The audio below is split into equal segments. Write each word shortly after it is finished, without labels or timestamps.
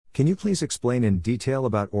Can you please explain in detail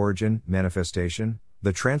about origin, manifestation,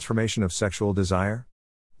 the transformation of sexual desire?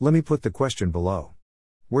 Let me put the question below.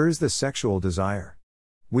 Where is this sexual desire?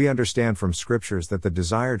 We understand from scriptures that the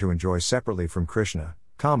desire to enjoy separately from Krishna,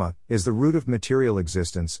 is the root of material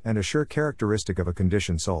existence and a sure characteristic of a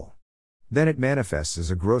conditioned soul. Then it manifests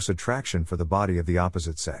as a gross attraction for the body of the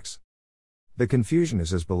opposite sex. The confusion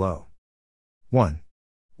is as below. 1.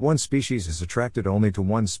 One species is attracted only to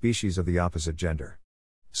one species of the opposite gender.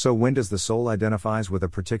 So when does the soul identifies with a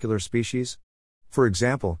particular species? For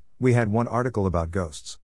example, we had one article about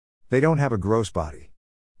ghosts. They don't have a gross body.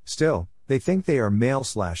 Still, they think they are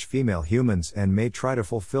male/female humans and may try to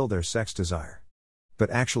fulfill their sex desire. But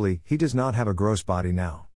actually, he does not have a gross body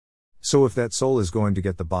now. So if that soul is going to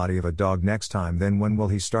get the body of a dog next time, then when will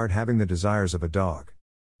he start having the desires of a dog?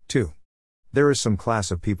 2. There is some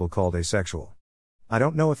class of people called asexual. I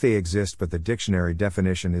don't know if they exist, but the dictionary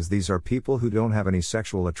definition is these are people who don't have any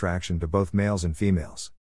sexual attraction to both males and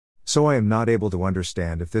females. So I am not able to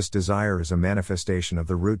understand if this desire is a manifestation of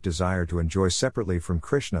the root desire to enjoy separately from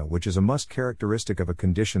Krishna, which is a must characteristic of a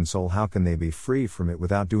conditioned soul. How can they be free from it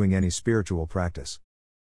without doing any spiritual practice?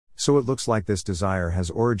 So it looks like this desire has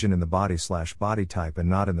origin in the body/body type and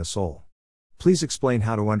not in the soul. Please explain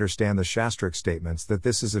how to understand the Shastric statements that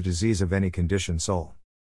this is a disease of any conditioned soul.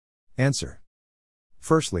 Answer.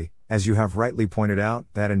 Firstly, as you have rightly pointed out,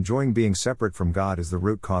 that enjoying being separate from God is the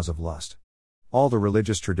root cause of lust. All the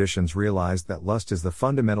religious traditions realized that lust is the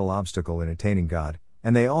fundamental obstacle in attaining God,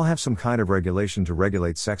 and they all have some kind of regulation to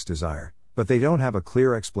regulate sex desire, but they don't have a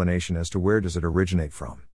clear explanation as to where does it originate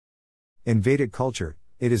from. In Vedic culture,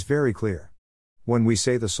 it is very clear. When we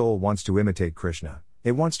say the soul wants to imitate Krishna,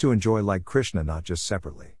 it wants to enjoy like Krishna, not just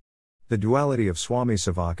separately. The duality of Swami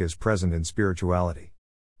Sevak is present in spirituality.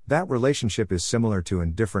 That relationship is similar to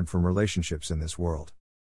and different from relationships in this world.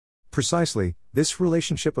 Precisely, this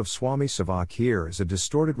relationship of Swami Sevak here is a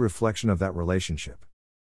distorted reflection of that relationship.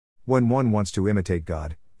 When one wants to imitate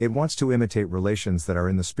God, it wants to imitate relations that are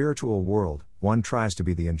in the spiritual world. One tries to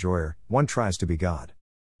be the enjoyer, one tries to be God.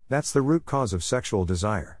 That's the root cause of sexual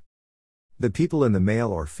desire. The people in the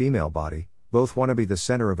male or female body both want to be the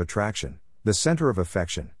center of attraction, the center of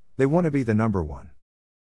affection, they want to be the number one.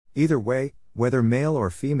 Either way, whether male or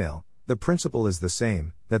female, the principle is the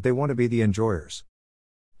same, that they want to be the enjoyers.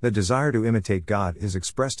 The desire to imitate God is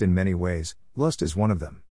expressed in many ways, lust is one of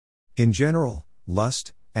them. In general,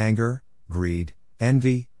 lust, anger, greed,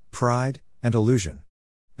 envy, pride, and illusion.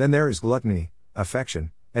 Then there is gluttony,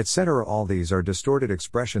 affection, etc. All these are distorted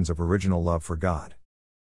expressions of original love for God.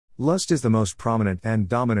 Lust is the most prominent and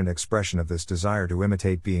dominant expression of this desire to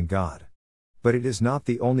imitate being God. But it is not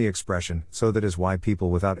the only expression, so that is why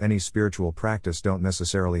people without any spiritual practice don't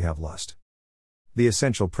necessarily have lust. The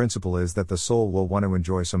essential principle is that the soul will want to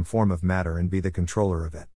enjoy some form of matter and be the controller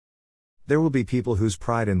of it. There will be people whose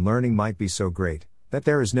pride in learning might be so great, that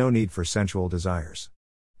there is no need for sensual desires.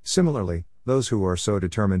 Similarly, those who are so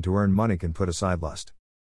determined to earn money can put aside lust.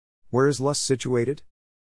 Where is lust situated?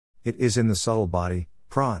 It is in the subtle body,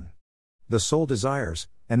 pran. The soul desires,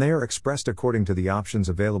 and they are expressed according to the options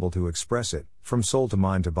available to express it, from soul to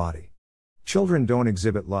mind to body. Children don't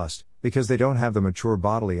exhibit lust, because they don't have the mature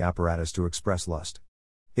bodily apparatus to express lust.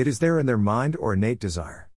 It is there in their mind or innate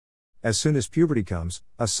desire. As soon as puberty comes,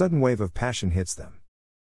 a sudden wave of passion hits them.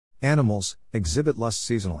 Animals exhibit lust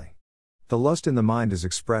seasonally. The lust in the mind is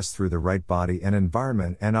expressed through the right body and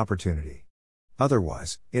environment and opportunity.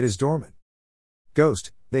 Otherwise, it is dormant.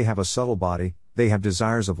 Ghost, they have a subtle body, they have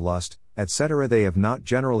desires of lust, etc. They have not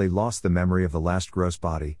generally lost the memory of the last gross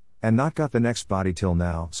body, and not got the next body till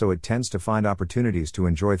now, so it tends to find opportunities to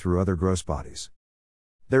enjoy through other gross bodies.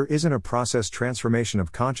 There isn't a process transformation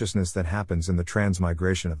of consciousness that happens in the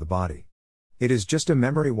transmigration of the body. It is just a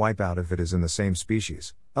memory wipeout if it is in the same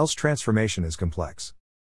species, else transformation is complex.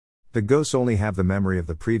 The ghosts only have the memory of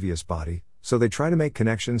the previous body, so they try to make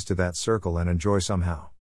connections to that circle and enjoy somehow.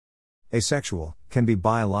 Asexual can be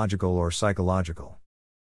biological or psychological.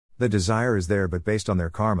 The desire is there, but based on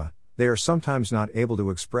their karma, they are sometimes not able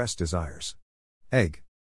to express desires. Egg.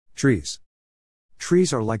 Trees.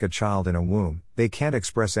 Trees are like a child in a womb, they can't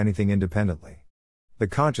express anything independently. The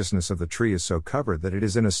consciousness of the tree is so covered that it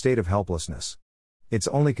is in a state of helplessness. Its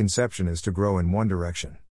only conception is to grow in one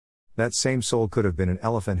direction. That same soul could have been an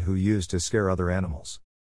elephant who used to scare other animals.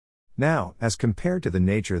 Now, as compared to the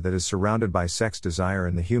nature that is surrounded by sex desire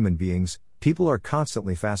in the human beings, people are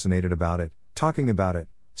constantly fascinated about it, talking about it,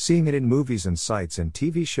 seeing it in movies and sites and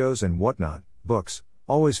TV shows and whatnot, books,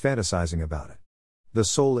 always fantasizing about it. The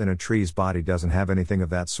soul in a tree's body doesn't have anything of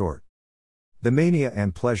that sort. The mania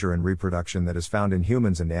and pleasure in reproduction that is found in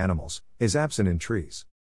humans and animals is absent in trees.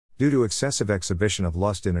 Due to excessive exhibition of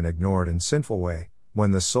lust in an ignored and sinful way,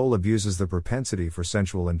 when the soul abuses the propensity for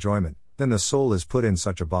sensual enjoyment, then the soul is put in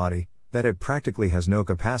such a body that it practically has no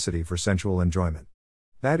capacity for sensual enjoyment.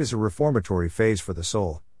 That is a reformatory phase for the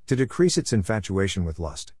soul, to decrease its infatuation with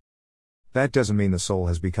lust. That doesn't mean the soul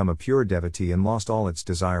has become a pure devotee and lost all its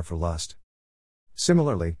desire for lust.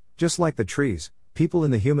 Similarly, just like the trees, people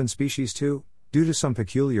in the human species too, due to some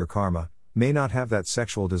peculiar karma, may not have that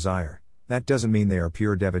sexual desire. That doesn't mean they are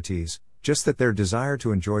pure devotees, just that their desire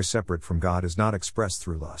to enjoy separate from God is not expressed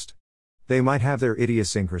through lust. They might have their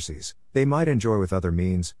idiosyncrasies, they might enjoy with other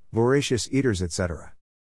means, voracious eaters, etc.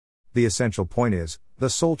 The essential point is, the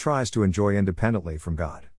soul tries to enjoy independently from God.